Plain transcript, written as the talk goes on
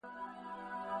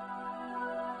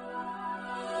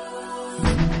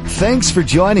Thanks for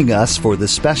joining us for the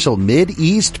special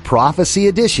Mid-East Prophecy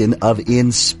edition of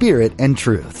In Spirit and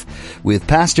Truth with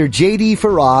Pastor J.D.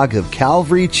 Farag of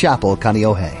Calvary Chapel,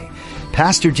 Kaneohe.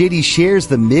 Pastor J.D. shares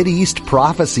the Mid-East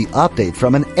Prophecy update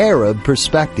from an Arab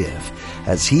perspective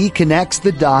as he connects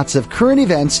the dots of current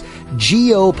events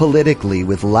geopolitically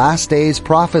with last days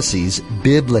prophecies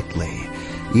biblically.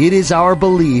 It is our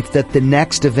belief that the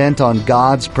next event on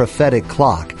God's prophetic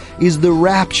clock is the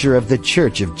rapture of the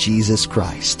Church of Jesus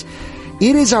Christ.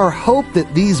 It is our hope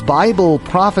that these Bible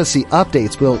prophecy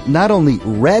updates will not only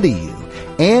ready you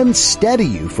and steady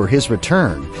you for His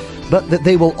return, but that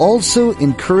they will also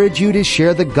encourage you to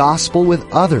share the gospel with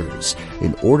others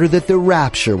in order that the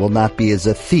rapture will not be as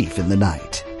a thief in the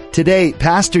night. Today,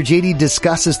 Pastor J.D.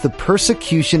 discusses the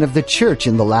persecution of the church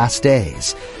in the last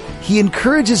days. He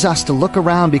encourages us to look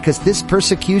around because this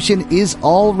persecution is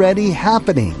already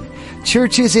happening.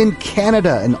 Churches in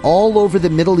Canada and all over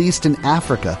the Middle East and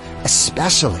Africa,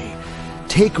 especially.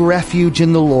 Take refuge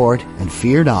in the Lord and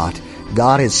fear not.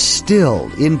 God is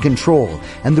still in control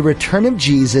and the return of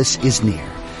Jesus is near.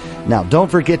 Now, don't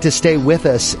forget to stay with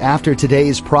us after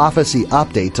today's prophecy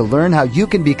update to learn how you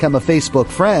can become a Facebook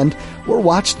friend or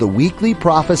watch the weekly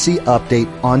prophecy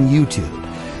update on YouTube.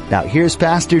 Now, here's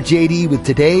Pastor J.D. with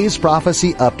today's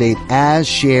prophecy update as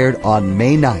shared on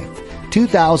May 9th,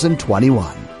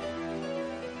 2021.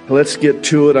 Let's get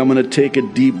to it. I'm going to take a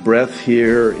deep breath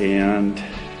here and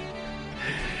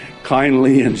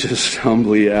kindly and just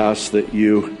humbly ask that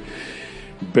you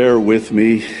bear with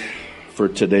me for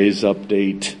today's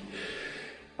update.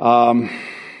 I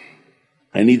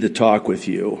need to talk with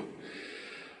you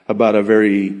about a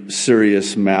very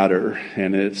serious matter,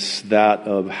 and it's that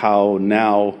of how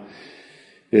now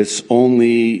it's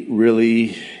only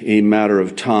really a matter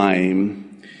of time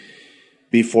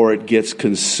before it gets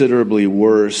considerably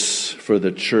worse for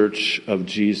the Church of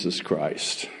Jesus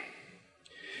Christ.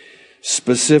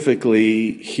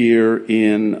 Specifically here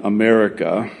in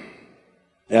America,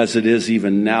 as it is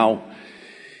even now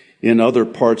in other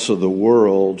parts of the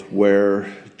world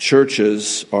where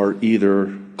churches are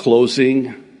either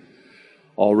closing,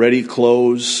 already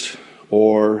closed,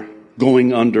 or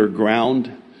going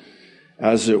underground,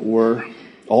 as it were.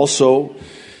 Also,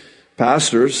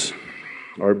 pastors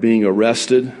are being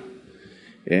arrested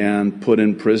and put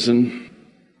in prison.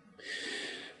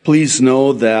 Please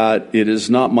know that it is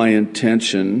not my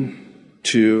intention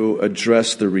to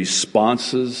address the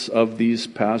responses of these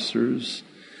pastors.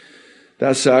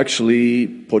 That's actually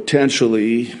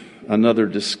potentially another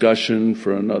discussion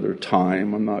for another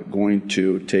time. I'm not going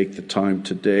to take the time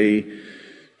today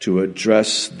to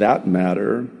address that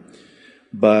matter,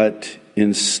 but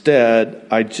instead,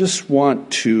 I just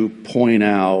want to point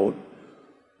out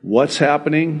what's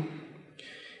happening,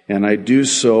 and I do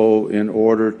so in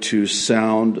order to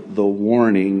sound the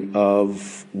warning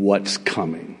of what's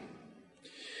coming.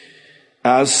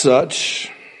 As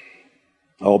such,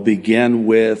 I'll begin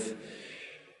with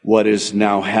what is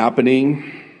now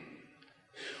happening,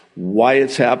 why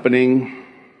it's happening,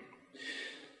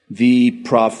 the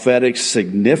prophetic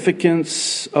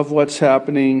significance of what's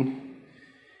happening,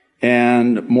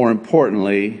 and more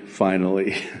importantly,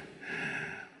 finally,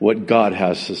 what God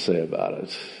has to say about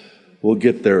it. We'll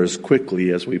get there as quickly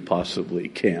as we possibly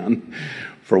can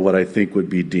for what I think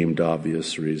would be deemed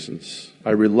obvious reasons.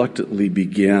 I reluctantly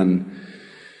begin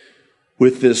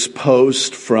with this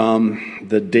post from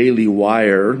the Daily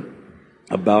Wire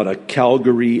about a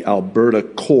Calgary, Alberta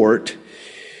court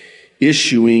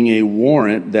issuing a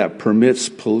warrant that permits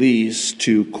police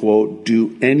to, quote,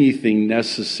 do anything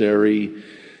necessary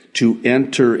to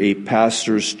enter a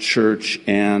pastor's church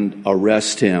and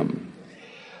arrest him.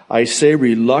 I say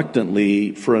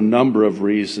reluctantly for a number of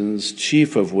reasons,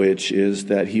 chief of which is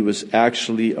that he was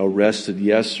actually arrested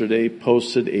yesterday,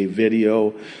 posted a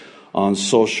video on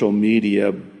social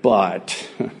media, but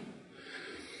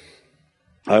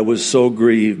I was so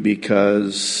grieved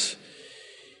because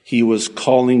he was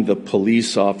calling the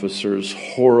police officers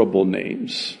horrible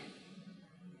names.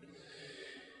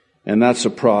 And that's a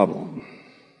problem.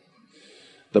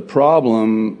 The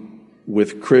problem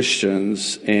with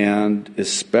Christians, and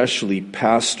especially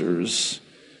pastors,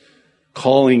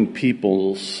 calling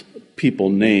people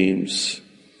names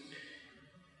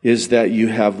is that you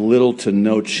have little to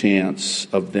no chance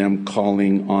of them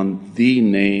calling on the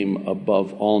name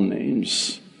above all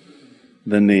names,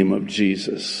 the name of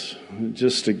Jesus.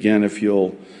 Just again, if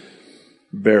you'll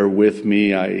bear with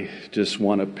me, I just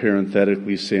want to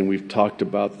parenthetically say, and we've talked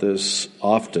about this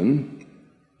often,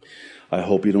 I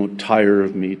hope you don't tire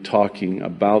of me talking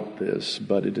about this,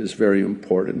 but it is very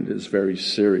important, it is very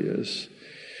serious.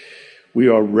 We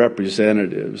are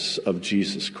representatives of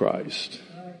Jesus Christ.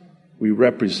 We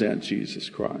represent Jesus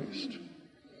Christ.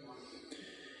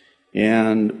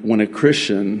 And when a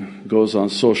Christian goes on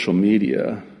social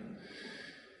media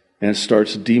and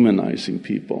starts demonizing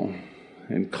people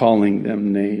and calling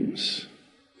them names,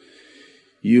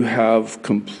 you have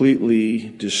completely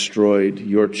destroyed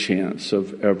your chance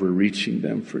of ever reaching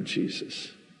them for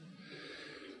Jesus.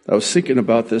 I was thinking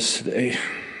about this today.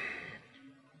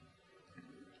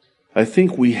 I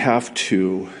think we have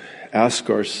to ask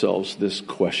ourselves this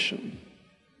question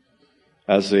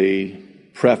as a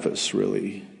preface,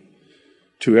 really,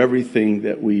 to everything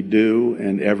that we do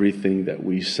and everything that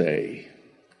we say.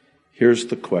 Here's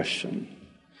the question.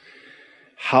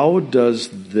 How does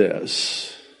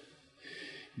this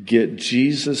get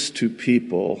Jesus to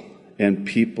people and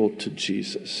people to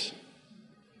Jesus?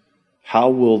 How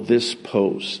will this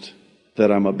post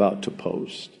that I'm about to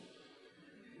post,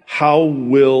 how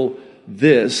will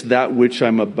this, that which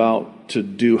I'm about to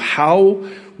do, how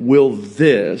will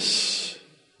this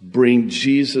bring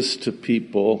Jesus to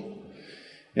people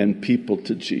and people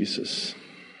to Jesus?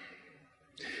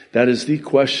 That is the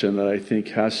question that I think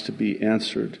has to be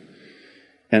answered.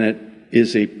 And it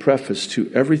is a preface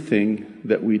to everything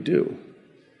that we do.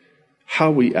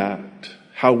 How we act,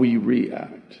 how we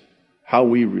react, how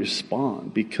we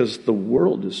respond, because the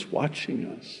world is watching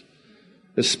us,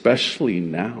 especially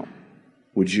now.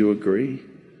 Would you agree?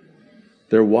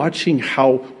 They're watching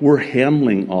how we're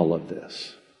handling all of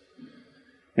this.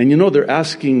 And you know, they're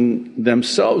asking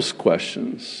themselves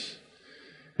questions.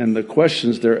 And the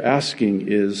questions they're asking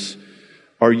is,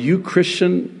 are you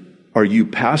Christian? Are you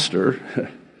pastor?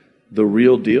 The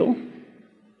real deal?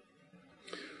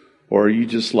 Or are you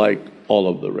just like all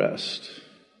of the rest?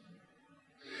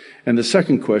 And the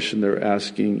second question they're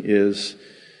asking is,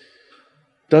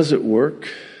 does it work?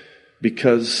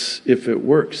 Because if it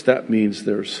works, that means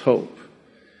there's hope.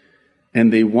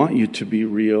 And they want you to be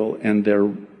real, and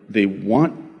they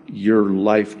want your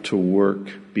life to work,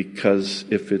 because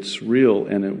if it's real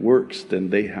and it works,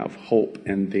 then they have hope,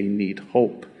 and they need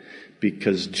hope,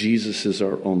 because Jesus is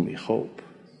our only hope.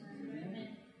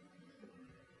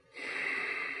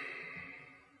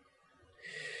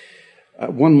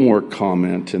 One more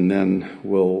comment, and then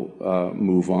we'll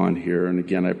move on here. And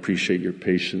again, I appreciate your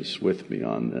patience with me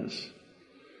on this.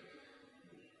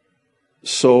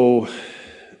 So,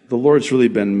 the Lord's really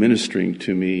been ministering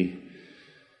to me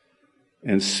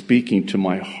and speaking to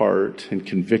my heart and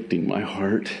convicting my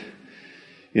heart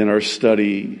in our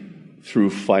study through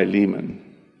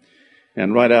Philemon.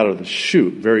 And right out of the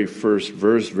chute, very first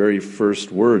verse, very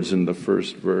first words in the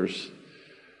first verse,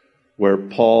 where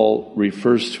Paul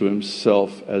refers to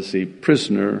himself as a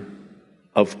prisoner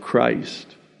of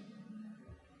Christ.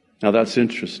 Now that's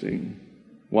interesting.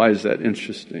 Why is that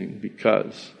interesting?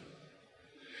 Because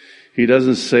he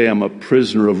doesn't say, I'm a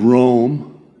prisoner of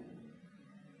Rome.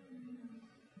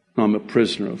 I'm a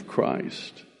prisoner of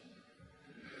Christ.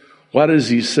 Why does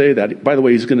he say that? By the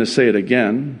way, he's going to say it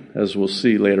again, as we'll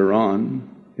see later on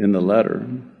in the letter.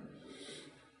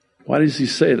 Why does he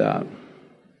say that?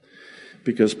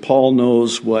 Because Paul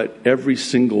knows what every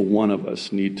single one of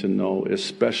us need to know,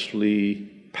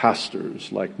 especially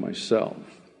pastors like myself.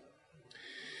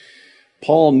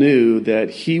 Paul knew that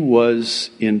he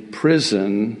was in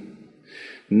prison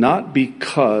not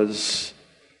because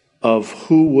of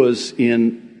who was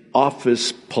in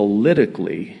office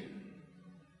politically.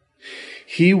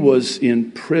 He was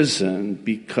in prison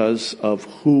because of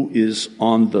who is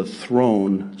on the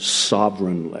throne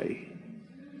sovereignly.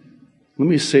 Let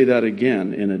me say that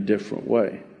again in a different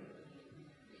way.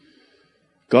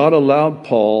 God allowed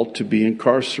Paul to be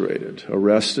incarcerated,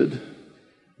 arrested,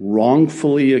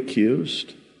 wrongfully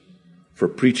accused for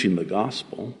preaching the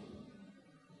gospel,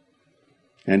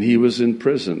 and he was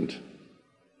imprisoned.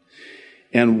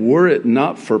 And were it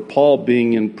not for Paul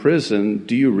being in prison,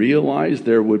 do you realize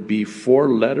there would be 4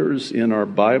 letters in our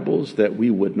Bibles that we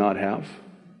would not have?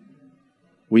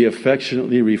 We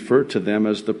affectionately refer to them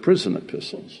as the prison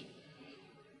epistles.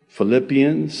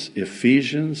 Philippians,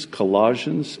 Ephesians,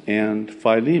 Colossians, and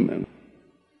Philemon.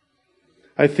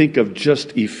 I think of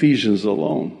just Ephesians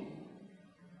alone.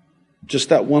 Just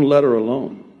that one letter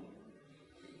alone.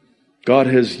 God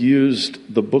has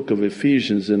used the book of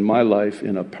Ephesians in my life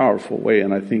in a powerful way,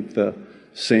 and I think the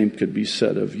same could be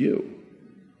said of you.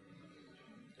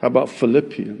 How about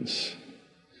Philippians?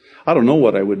 I don't know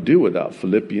what I would do without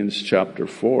Philippians chapter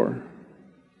 4.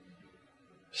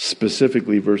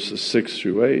 Specifically verses 6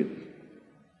 through 8.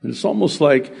 And it's almost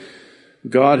like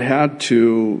God had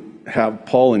to have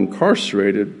Paul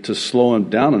incarcerated to slow him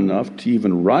down enough to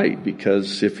even write,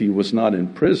 because if he was not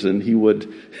in prison, he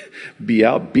would be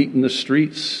out beating the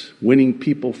streets, winning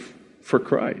people for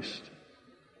Christ.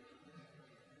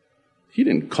 He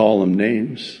didn't call them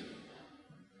names.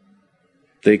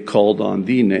 They called on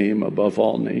the name above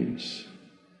all names,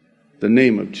 the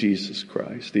name of Jesus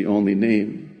Christ, the only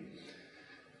name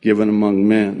given among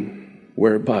men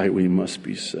whereby we must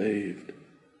be saved.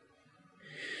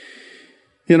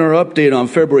 In our update on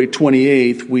February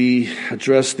 28th, we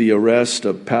addressed the arrest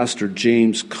of Pastor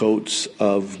James Coates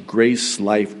of Grace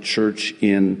Life Church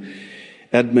in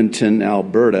Edmonton,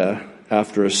 Alberta,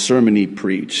 after a sermon he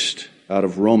preached out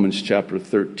of Romans chapter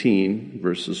 13,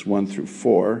 verses 1 through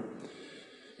 4.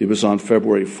 It was on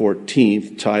February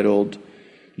 14th, titled,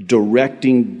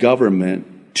 Directing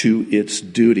Government to Its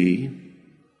Duty.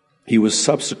 He was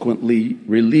subsequently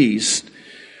released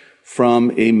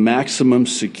from a maximum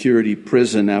security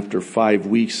prison after 5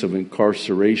 weeks of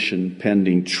incarceration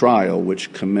pending trial,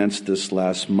 which commenced this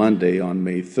last Monday on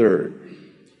May 3rd.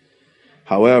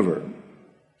 However,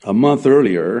 a month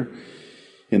earlier,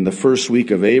 in the first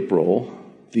week of April,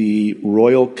 the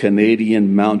Royal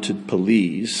Canadian Mounted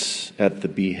Police, at the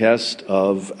behest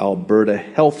of Alberta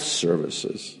Health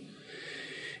Services,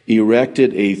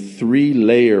 erected a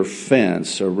 3-layer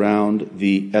fence around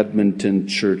the Edmonton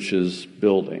Church's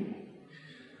building.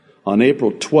 On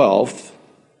April 12th,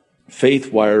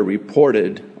 FaithWire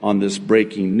reported on this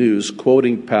breaking news,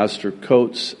 quoting Pastor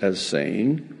Coates as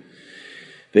saying,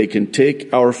 "They can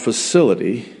take our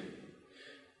facility,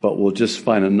 but we'll just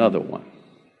find another one."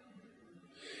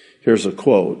 Here's a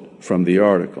quote from the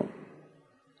article.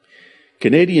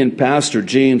 Canadian pastor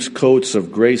James Coates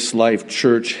of Grace Life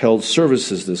Church held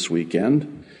services this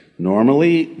weekend.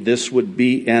 Normally, this would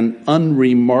be an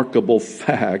unremarkable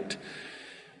fact,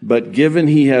 but given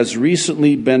he has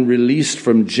recently been released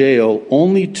from jail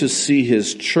only to see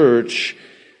his church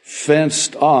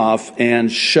fenced off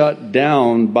and shut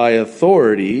down by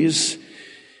authorities,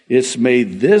 it's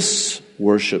made this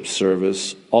worship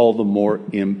service all the more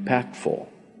impactful.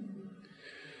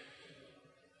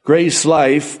 Grace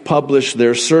Life published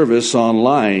their service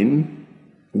online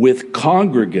with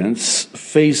congregants'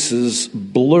 faces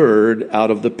blurred out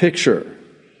of the picture.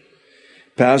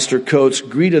 Pastor Coates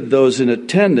greeted those in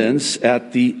attendance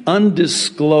at the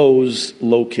undisclosed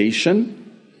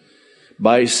location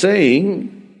by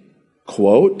saying,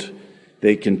 quote,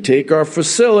 "They can take our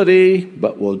facility,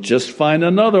 but we'll just find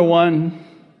another one."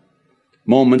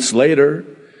 Moments later,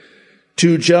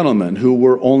 2 gentlemen who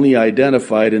were only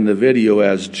identified in the video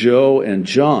as Joe and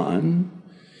John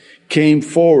came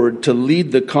forward to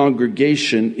lead the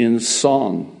congregation in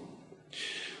song.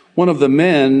 One of the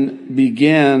men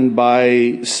began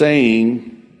by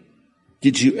saying,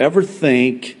 "Did you ever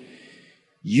think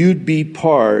you'd be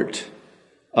part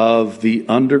of the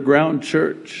underground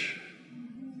church?"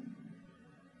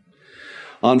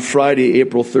 On Friday,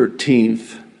 April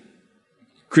 13th,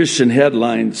 Christian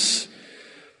Headlines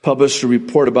published a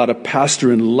report about a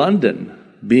pastor in London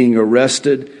being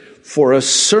arrested for a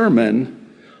sermon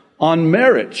on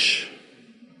marriage.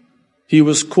 He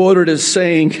was quoted as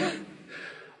saying,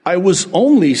 "I was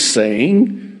only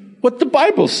saying what the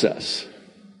Bible says."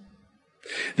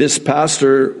 This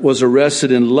pastor was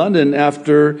arrested in London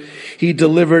after he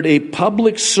delivered a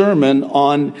public sermon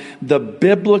on the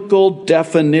biblical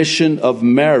definition of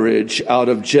marriage out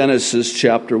of Genesis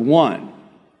chapter 1.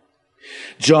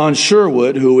 John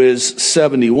Sherwood, who is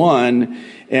 71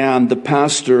 and the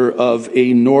pastor of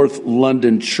a North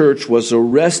London church, was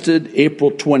arrested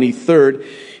April 23rd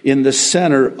in the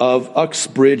center of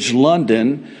Uxbridge,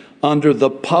 London, under the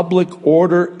Public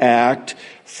Order Act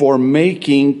for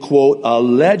making, quote,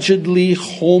 allegedly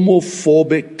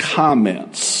homophobic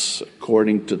comments,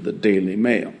 according to the Daily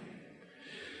Mail.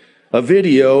 A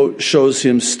video shows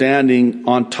him standing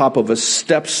on top of a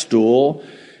step stool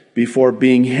before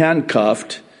being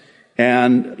handcuffed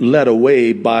and led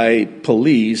away by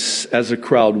police as a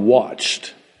crowd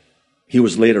watched. He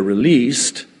was later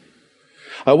released.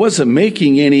 I wasn't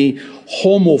making any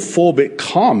homophobic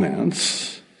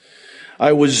comments.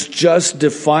 I was just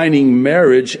defining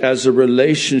marriage as a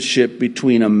relationship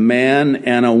between a man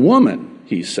and a woman,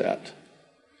 he said.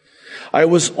 I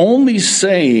was only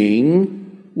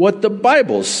saying what the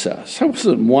Bible says. I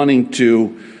wasn't wanting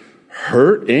to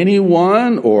hurt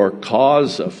anyone or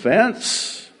cause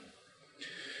offense.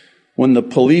 When the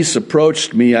police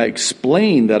approached me, I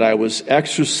explained that I was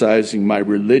exercising my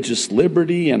religious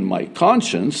liberty and my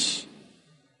conscience.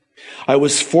 I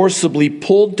was forcibly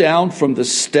pulled down from the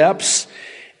steps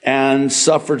and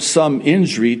suffered some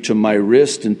injury to my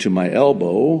wrist and to my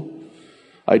elbow.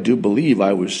 I do believe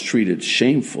I was treated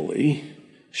shamefully.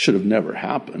 Should have never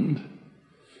happened.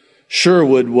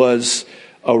 Sherwood was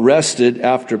arrested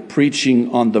after preaching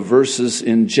on the verses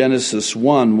in Genesis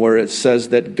 1 where it says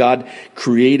that God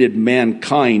created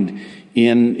mankind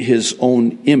in his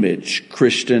own image,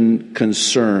 Christian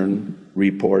Concern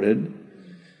reported.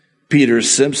 Peter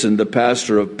Simpson, the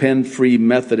pastor of Penn Free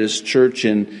Methodist Church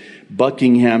in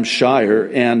Buckinghamshire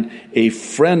and a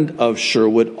friend of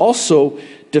Sherwood, also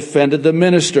defended the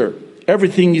minister.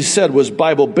 Everything he said was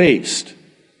Bible-based.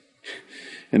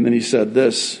 And then he said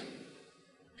this: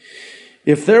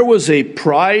 if there was a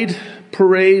pride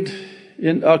parade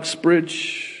in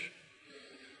Uxbridge,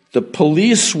 the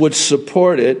police would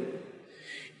support it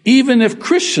even if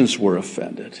Christians were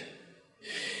offended.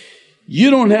 You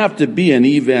don't have to be an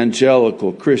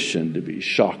evangelical Christian to be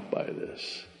shocked by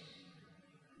this.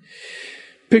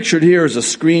 Pictured here is a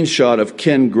screenshot of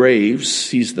Ken Graves.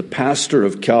 He's the pastor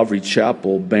of Calvary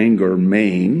Chapel, Bangor,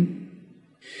 Maine.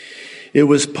 It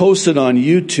was posted on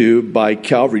YouTube by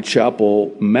Calvary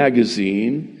Chapel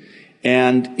magazine,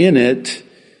 and in it,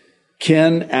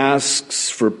 Ken asks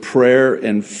for prayer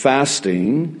and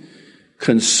fasting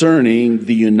concerning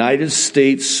the United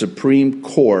States Supreme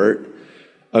Court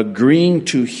agreeing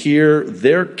to hear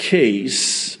their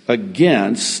case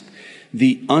against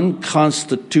the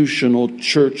unconstitutional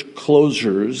church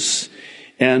closures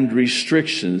and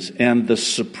restrictions. And the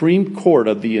Supreme Court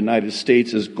of the United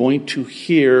States is going to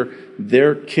hear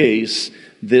their case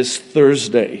this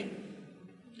Thursday.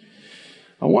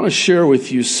 I want to share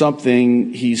with you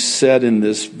something he said in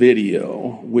this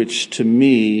video, which to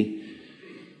me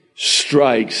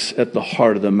strikes at the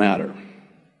heart of the matter.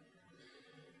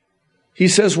 He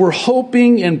says, we're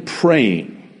hoping and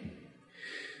praying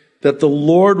that the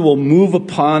Lord will move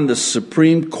upon the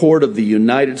Supreme Court of the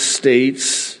United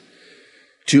States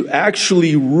to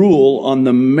actually rule on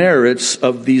the merits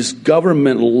of these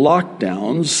government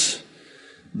lockdowns,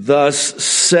 thus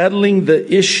settling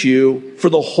the issue for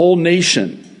the whole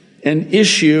nation, an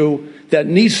issue that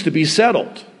needs to be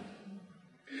settled.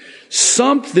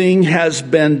 Something has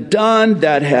been done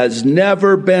that has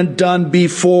never been done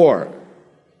before.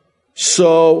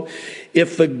 So,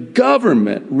 if the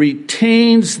government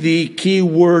retains the key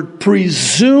word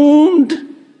presumed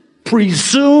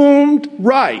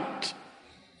right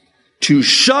to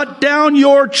shut down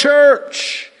your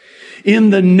church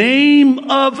in the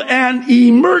name of an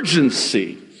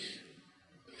emergency,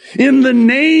 in the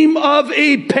name of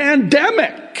a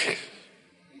pandemic,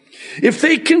 if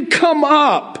they can come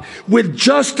up with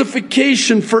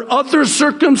justification for other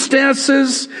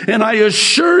circumstances, and I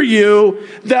assure you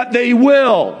that they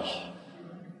will,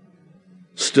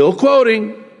 still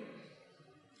quoting,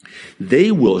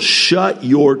 they will shut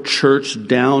your church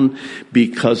down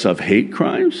because of hate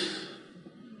crimes,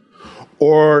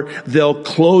 or they'll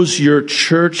close your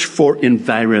church for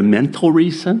environmental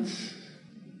reasons.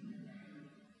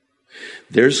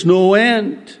 There's no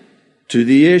end to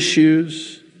the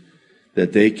issues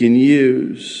that they can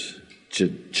use to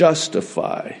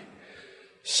justify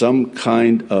some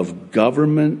kind of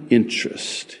government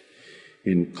interest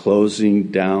in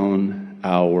closing down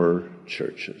our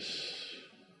churches.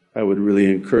 I would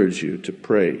really encourage you to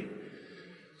pray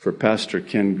for Pastor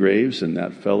Ken Graves and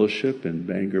that fellowship in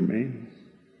Bangor, Maine.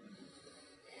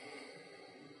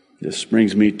 This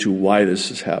brings me to why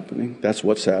this is happening. That's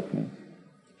what's happening.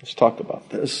 Let's talk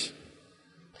about this.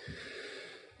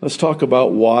 Let's talk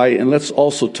about why, and let's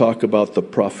also talk about the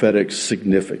prophetic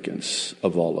significance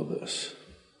of all of this.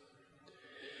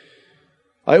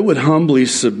 I would humbly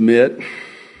submit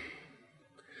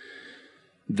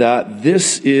that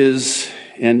this is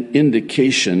an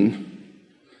indication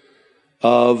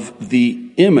of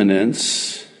the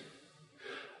imminence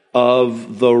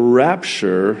of the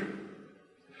rapture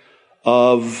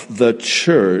of the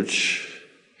church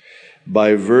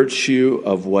by virtue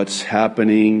of what's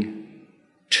happening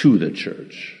to the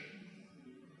church.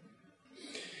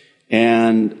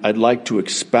 And I'd like to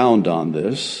expound on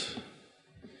this.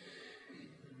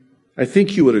 I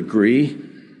think you would agree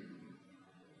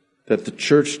that the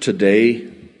church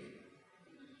today,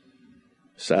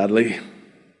 sadly,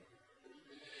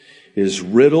 is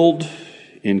riddled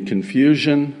in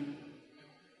confusion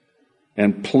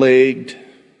and plagued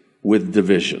with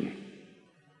division.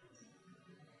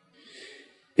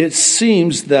 It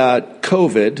seems that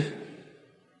COVID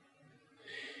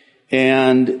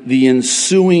and the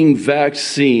ensuing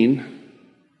vaccine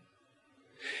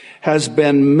has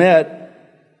been met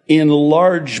in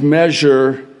large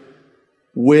measure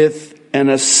with an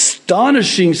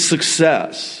astonishing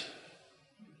success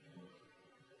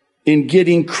in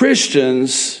getting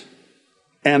Christians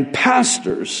and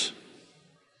pastors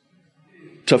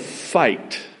to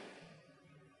fight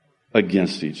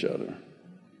against each other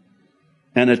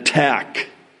and attack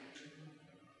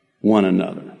one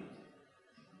another.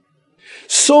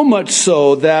 So much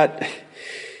so that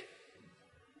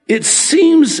It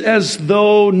seems as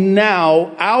though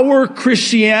now our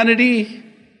Christianity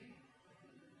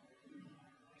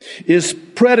is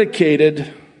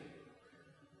predicated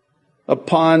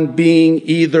upon being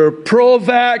either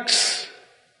pro-vax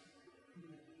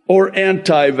or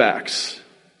anti-vax.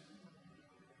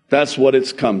 That's what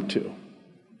it's come to.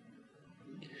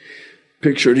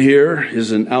 Pictured here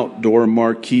is an outdoor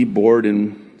marquee board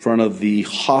in front of the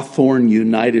Hawthorne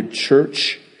United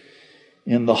Church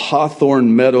in the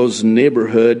Hawthorne Meadows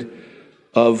neighborhood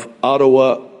of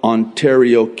Ottawa,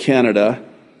 Ontario, Canada,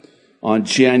 on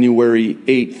January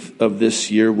 8th of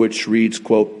this year, which reads,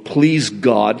 quote, "Please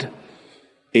God,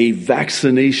 a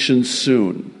vaccination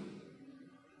soon."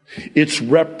 It's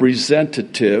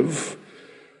representative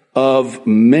of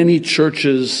many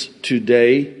churches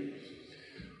today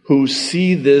who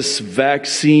see this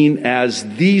vaccine as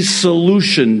the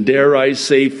solution, dare I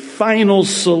say, final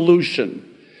solution,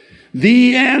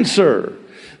 the answer,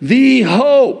 the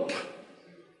hope.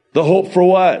 The hope for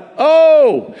what?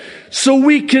 Oh, so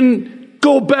we can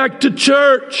go back to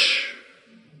church.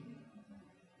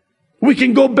 We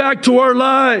can go back to our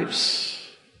lives.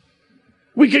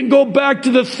 We can go back to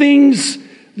the things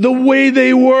the way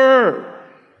they were.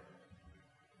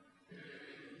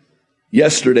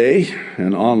 Yesterday,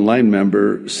 an online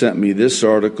member sent me this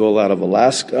article out of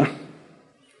Alaska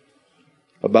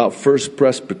about First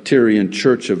Presbyterian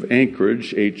Church of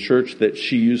Anchorage, a church that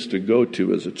she used to go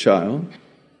to as a child.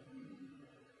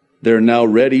 They're now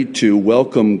ready to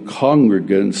welcome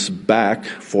congregants back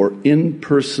for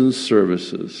in-person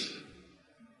services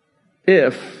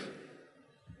if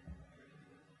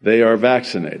they are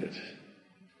vaccinated.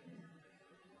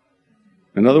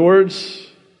 In other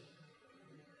words,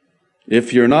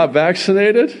 if you're not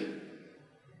vaccinated,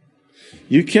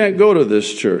 you can't go to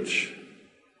this church.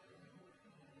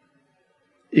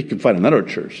 You can find another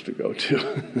church to go to.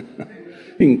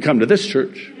 You can come to this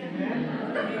church.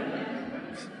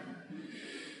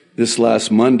 This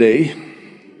last Monday,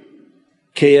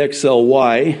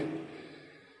 KXLY,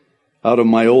 out of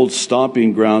my old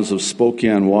stomping grounds of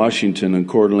Spokane, Washington and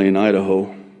Coeur d'Alene,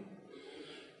 Idaho,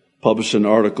 published an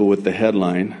article with the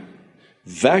headline,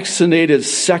 "Vaccinated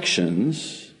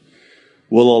sections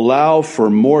will allow for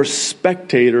more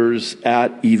spectators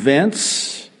at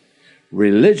events,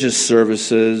 religious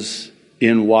services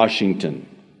in Washington."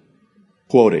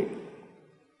 Quoting,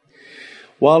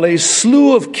 "While a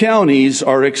slew of counties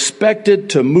are expected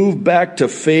to move back to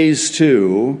phase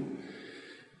 2,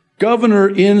 Governor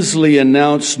Inslee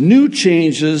announced new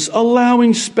changes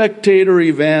allowing spectator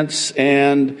events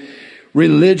and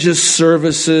religious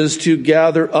services to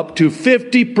gather up to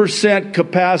 50%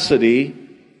 capacity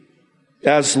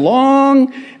as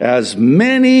long as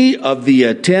many of the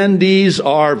attendees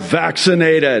are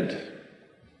vaccinated.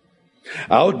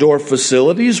 Outdoor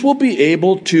facilities will be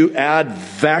able to add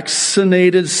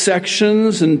vaccinated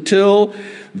sections until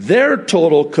their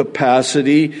total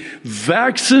capacity,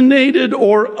 vaccinated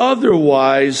or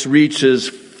otherwise, reaches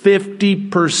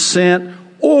 50%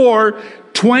 or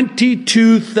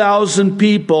 22,000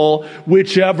 people,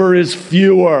 whichever is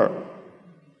fewer.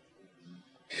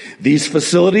 These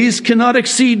facilities cannot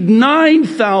exceed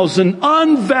 9,000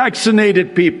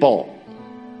 unvaccinated people.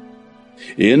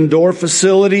 Indoor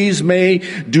facilities may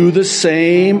do the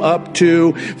same, up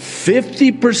to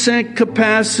 50%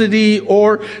 capacity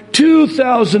or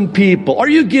 2,000 people. Are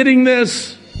you getting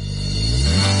this?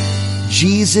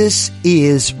 Jesus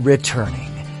is returning.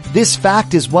 This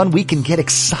fact is one we can get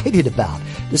excited about,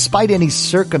 despite any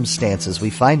circumstances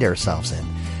we find ourselves in.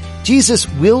 Jesus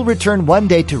will return one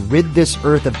day to rid this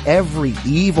earth of every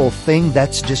evil thing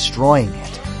that's destroying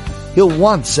it. He'll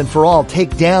once and for all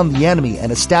take down the enemy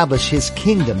and establish his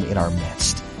kingdom in our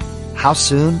midst. How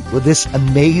soon will this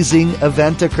amazing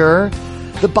event occur?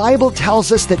 The Bible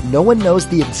tells us that no one knows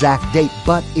the exact date,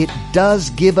 but it does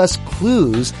give us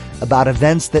clues about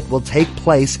events that will take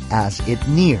place as it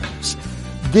nears.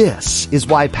 This is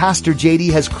why Pastor JD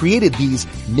has created these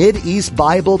Mideast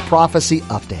Bible Prophecy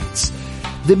Updates.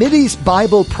 The Mideast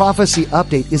Bible Prophecy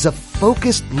Update is a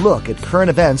focused look at current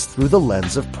events through the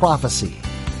lens of prophecy.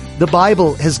 The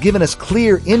Bible has given us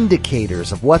clear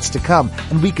indicators of what's to come,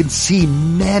 and we can see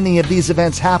many of these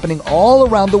events happening all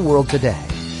around the world today.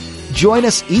 Join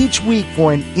us each week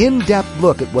for an in-depth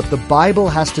look at what the Bible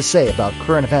has to say about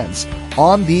current events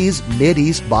on these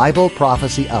Mideast Bible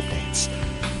Prophecy Updates.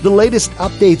 The latest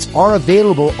updates are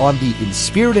available on the In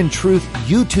Spirit and Truth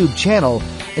YouTube channel,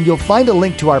 and you'll find a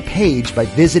link to our page by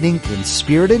visiting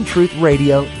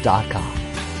inspiritandtruthradio.com.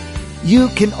 You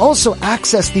can also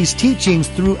access these teachings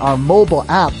through our mobile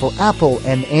app for Apple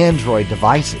and Android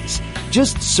devices.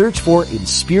 Just search for In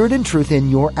Spirit and Truth in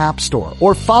your app store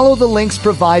or follow the links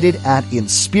provided at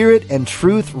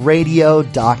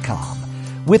inspiritandtruthradio.com.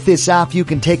 With this app, you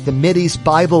can take the Mideast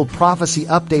Bible prophecy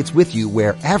updates with you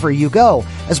wherever you go,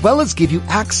 as well as give you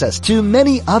access to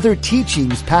many other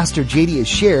teachings Pastor JD has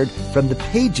shared from the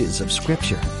pages of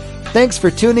Scripture. Thanks for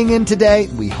tuning in today.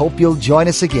 We hope you'll join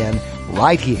us again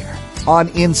right here on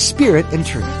In Spirit and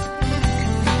Truth.